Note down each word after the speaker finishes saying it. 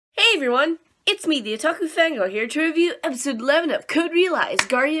Hey everyone, it's me, the Otaku Fangirl, here to review episode 11 of Code Realize,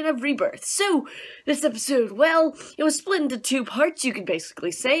 Guardian of Rebirth. So, this episode, well, it was split into two parts, you could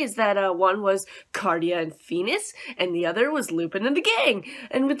basically say, is that one was Cardia and Phoenix, and the other was Lupin and the gang.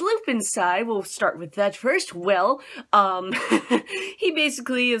 And with Lupin's side, we'll start with that first. Well, he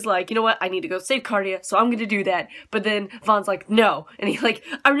basically is like, you know what, I need to go save Cardia, so I'm gonna do that. But then Vaughn's like, no. And he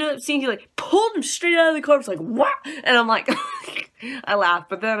I remember that scene, he pulled him straight out of the corpse, wow! And I'm like, I laugh,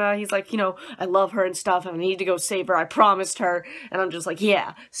 but then he's like, you know, I love her and stuff, and I need to go save her, I promised her, and I'm just like,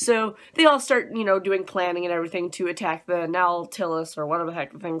 yeah. So, they all start, you know, doing planning and everything to attack the Nautilus, or whatever the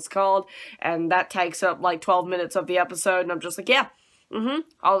heck the thing's called, and that takes up, 12 minutes of the episode, and I'm just like, yeah,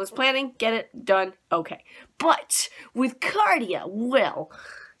 all this planning, get it, done, okay. But, with Cardia, well,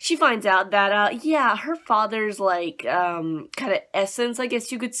 she finds out that, yeah, her father's, kind of essence, I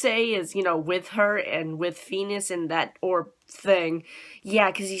guess you could say, is, you know, with her and with Phoenix and that orb thing.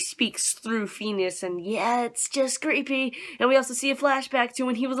 Yeah, because he speaks through Phoenix, and yeah, it's just creepy. And we also see a flashback to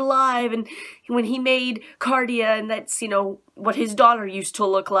when he was alive, and when he made Cardia, and that's, you know, what his daughter used to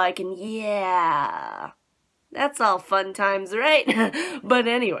look like, and yeah... That's all fun times, right? But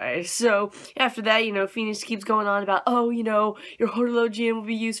anyway, so after that, you know, Phoenix keeps going on about, oh, you know, your horologium will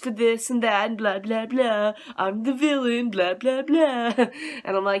be used for this and that and blah, blah, blah. I'm the villain, blah, blah, blah.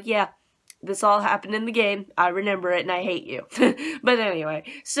 And I'm like, yeah, this all happened in the game. I remember it and I hate you. But anyway,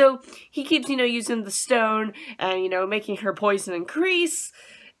 so he keeps, you know, using the stone and, you know, making her poison increase.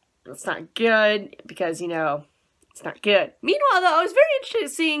 It's not good because, you know, it's not good. Meanwhile, though, I was very interested in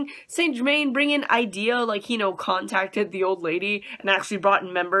seeing Saint Germain bring in Idea, he, you know, contacted the old lady and actually brought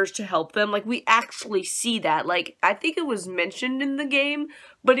in members to help them. We actually see that. I think it was mentioned in the game,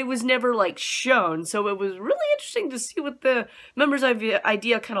 but it was never, shown. So it was really interesting to see what the members of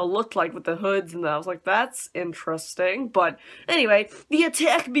Idea kind of looked like with the hoods, and I was like, that's interesting. But anyway, the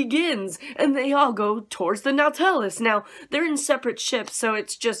attack begins, and they all go towards the Nautilus. Now, they're in separate ships, so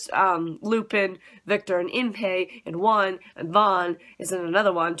it's just, Lupin, Victor, and Impey, and Juan, and Vaughn is in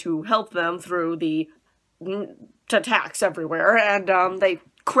another one to help them through the attacks everywhere, and, they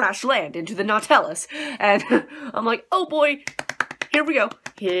crash land into the Nautilus. And I'm like, oh boy, here we go.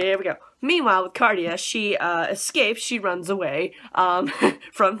 Here we go. Meanwhile, with Cardia, she escapes. She runs away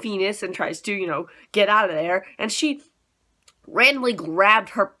from Phoenix and tries to, you know, get out of there. And she randomly grabbed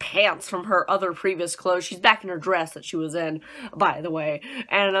her pants from her other previous clothes. She's back in her dress that she was in, by the way.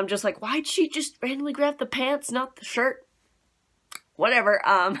 And I'm just like, why'd she just randomly grab the pants, not the shirt? Whatever,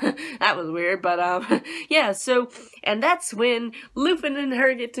 that was weird, but, yeah, so, and that's when Lupin and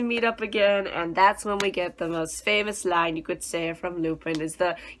her get to meet up again, and that's when we get the most famous line you could say from Lupin, is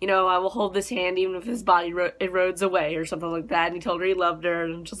the, you know, I will hold this hand even if his body erodes away, or something like that, and he told her he loved her,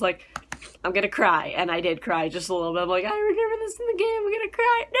 and I'm just like, I'm gonna cry, and I did cry just a little bit. I'm like, I remember this in the game, I'm gonna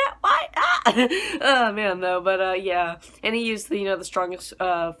cry, no, why not? Oh, man, though, but, yeah, and he used the, you know, the strongest,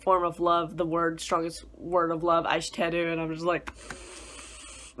 form of love, strongest word of love, Aishiteru, and I'm just like,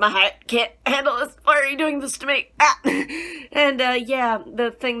 my heart can't handle this, why are you doing this to me? Ah! And, yeah,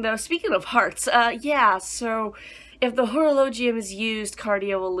 the thing, though, speaking of hearts, yeah, so, if the horologium is used,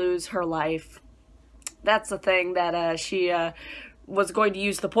 Cardia will lose her life. That's the thing that, she, was going to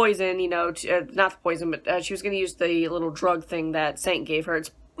use the poison, you know, not the poison, but she was going to use the little drug thing that Saint gave her.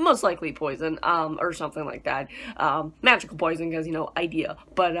 It's most likely poison, or something like that. Magical poison, because, you know, Idea.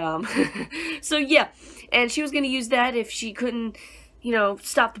 But, so yeah, and she was going to use that if she couldn't, you know,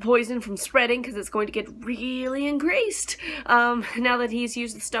 stop the poison from spreading, because it's going to get really increased, now that he's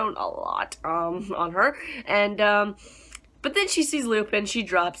used the stone a lot, on her, and, but then she sees Lupin, she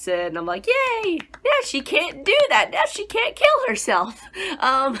drops it, and I'm like, yay! Now she can't do that! Now she can't kill herself!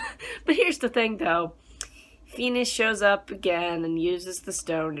 But here's the thing, though. Phoenix shows up again and uses the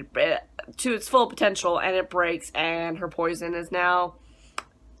stone to its full potential, and it breaks, and her poison is now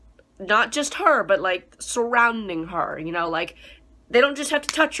not just her, but, surrounding her, you know, they don't just have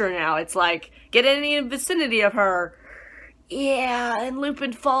to touch her now, it's get in any vicinity of her. Yeah, and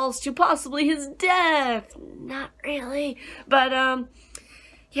Lupin falls to possibly his death. Not really. But,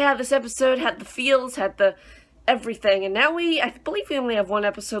 yeah, this episode had the feels, had the everything, and now I believe we only have one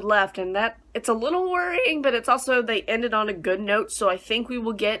episode left, and it's a little worrying, but it's also, they ended on a good note, so I think we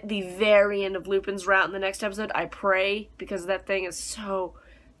will get the very end of Lupin's route in the next episode. I pray, because that thing is so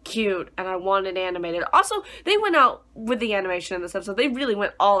cute, and I want it animated. Also, they went out with the animation in this episode. They really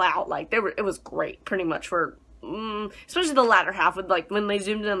went all out. It was great, pretty much, for especially the latter half with when they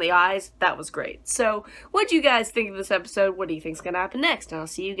zoomed in on the eyes. That was great. So what do you guys think of this episode? What do you think's gonna happen next? And I'll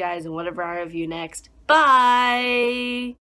see you guys in whatever I review next. Bye.